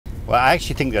Well, I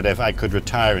actually think that if I could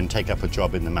retire and take up a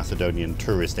job in the Macedonian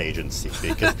tourist agency,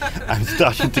 because I'm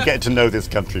starting to get to know this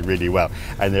country really well,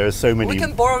 and there are so many... We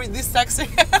can borrow this taxi.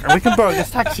 We can borrow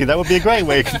this taxi. That would be a great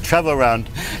way to travel around,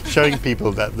 showing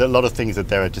people that there are a lot of things that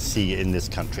there are to see in this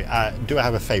country. Do I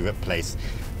have a favourite place?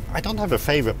 I don't have a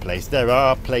favourite place. There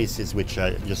are places which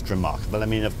are just remarkable. I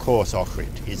mean, of course,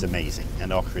 Ohrid is amazing,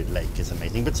 and Ohrid Lake is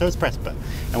amazing, but so is Prespa.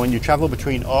 And when you travel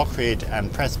between Ohrid and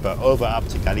Prespa over up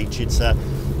to Galičica,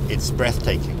 it's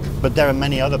breathtaking. But there are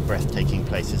many other breathtaking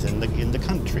places in the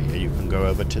country. You can go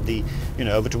over to the,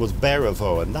 over towards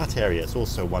Berovo, and that area is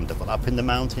also wonderful. Up in the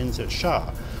mountains at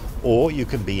Shah. Or you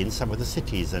can be in some of the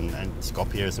cities, and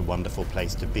Skopje is a wonderful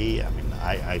place to be. I mean,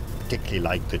 I particularly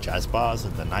like the jazz bars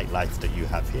and the nightlife that you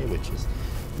have here, which is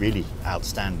really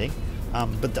outstanding.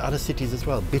 But the other cities as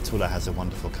well. Bitola has a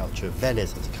wonderful culture,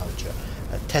 Veles has a culture,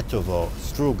 Tetovo,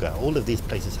 Struga, all of these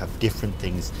places have different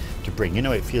things to bring.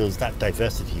 It feels, that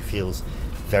diversity feels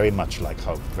very much like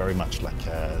home, very much like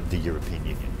the European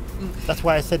Union. That's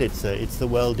why I said it's the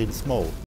world in small.